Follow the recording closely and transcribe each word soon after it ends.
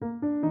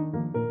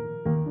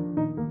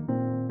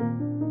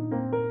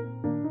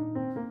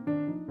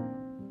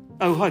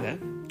Oh, hi there.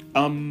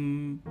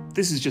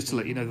 This is just to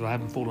let you know that I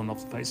haven't fallen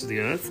off the face of the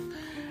earth,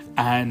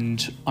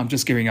 and I'm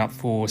just gearing up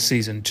for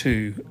season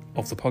 2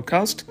 of the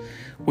podcast,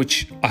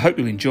 which I hope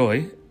you'll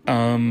enjoy.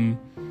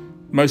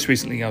 Most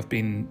recently, I've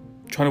been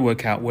trying to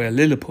work out where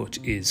Lilliput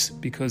is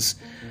because,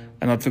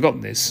 and I'd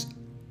forgotten this,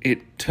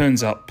 it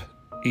turns up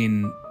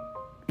in,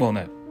 well,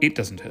 no, it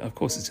doesn't. Of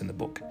course, it's in the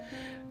book.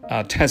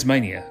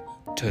 Tasmania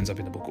turns up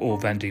in the book, or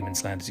Van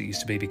Diemen's Land as it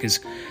used to be, because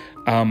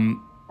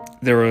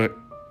there are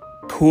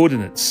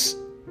coordinates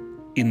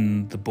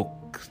in the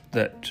book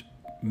that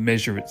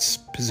measure its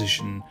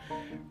position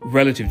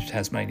relative to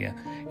Tasmania.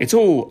 It's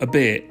all a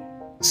bit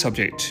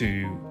subject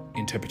to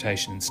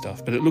interpretation and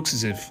stuff, but it looks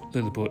as if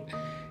Lilliput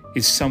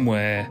is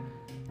somewhere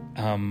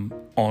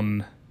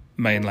on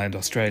mainland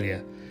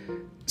Australia.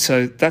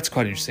 So that's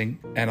quite interesting,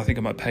 and I think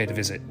I might pay it a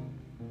visit.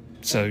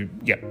 So,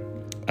 yeah,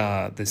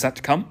 there's that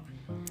to come.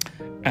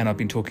 And I've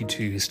been talking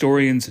to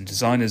historians and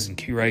designers and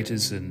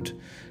curators and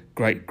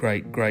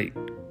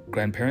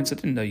great-great-great-grandparents. I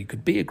didn't know you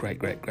could be a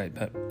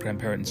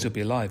great-great-great-grandparent and still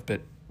be alive,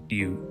 but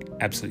you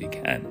absolutely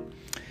can.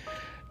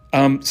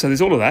 So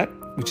there's all of that,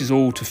 which is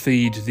all to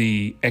feed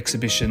the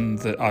exhibition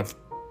that I've,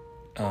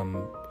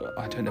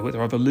 I don't know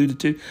whether I've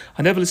alluded to.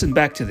 I never listened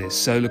back to this,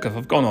 so look, if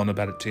I've gone on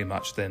about it too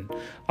much, then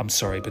I'm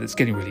sorry, but it's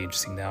getting really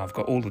interesting now. I've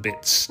got all the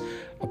bits.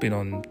 I've been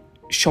on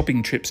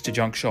shopping trips to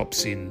junk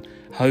shops in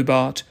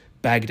Hobart,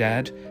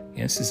 Baghdad.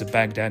 Yes, there's a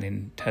Baghdad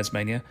in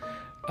Tasmania.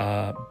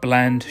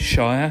 Bland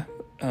Shire,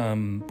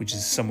 which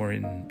is somewhere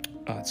in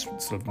it's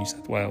sort of New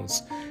South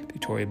Wales,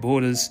 Victoria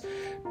borders.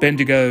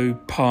 Bendigo,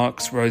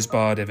 Parkes,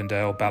 Rosebud,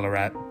 Evandale,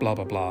 Ballarat, blah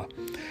blah blah.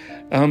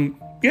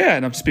 Yeah,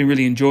 and I've just been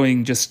really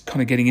enjoying just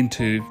kind of getting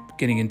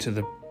into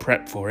the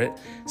prep for it.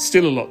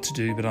 Still a lot to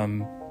do, but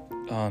I'm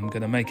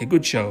going to make a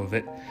good show of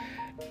it.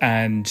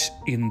 And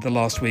in the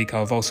last week,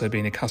 I've also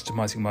been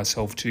accustomizing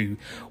myself to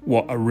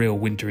what a real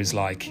winter is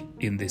like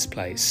in this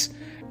place.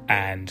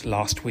 And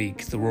last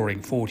week, the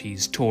Roaring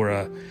Forties tore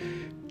a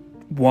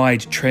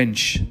wide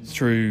trench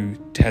through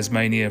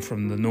Tasmania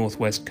from the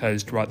northwest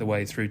coast right the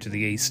way through to the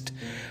east,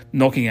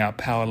 knocking out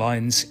power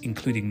lines,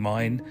 including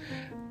mine,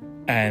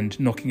 and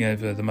knocking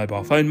over the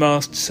mobile phone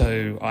mast.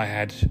 So I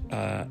had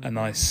a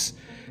nice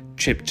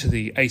trip to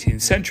the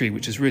 18th century,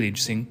 which is really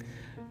interesting.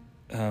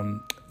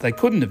 They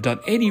couldn't have done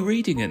any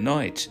reading at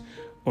night,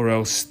 or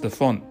else the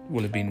font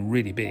will have been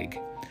really big.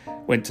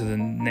 Went to the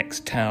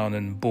next town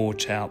and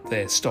bought out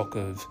their stock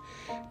of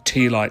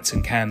tea lights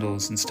and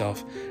candles and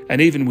stuff.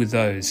 And even with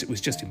those, it was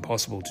just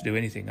impossible to do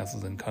anything other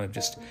than kind of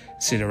just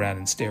sit around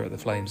and stare at the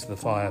flames of the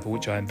fire, for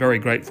which I am very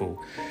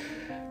grateful.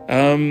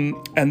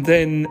 And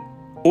then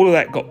all of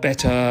that got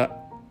better.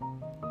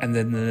 And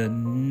then the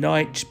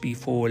night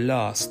before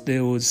last,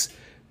 there was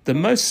the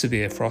most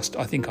severe frost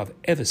I think I've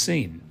ever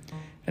seen.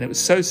 And it was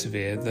so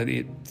severe that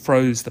it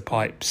froze the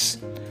pipes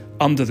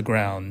under the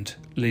ground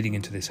leading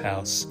into this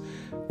house,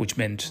 which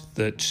meant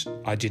that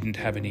I didn't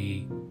have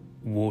any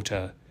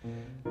water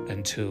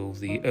until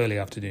the early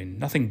afternoon.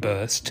 Nothing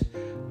burst,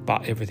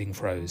 but everything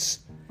froze.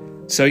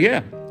 So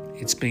yeah,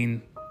 it's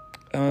been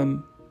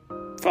fun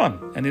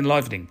and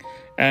enlivening,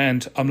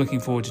 and I'm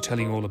looking forward to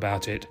telling you all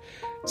about it.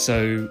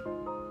 So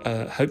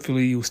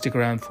hopefully you'll stick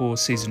around for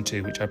season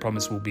 2, which I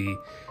promise will be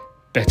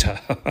better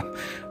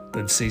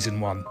than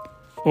season 1.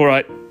 All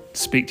right,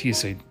 speak to you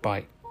soon.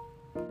 Bye.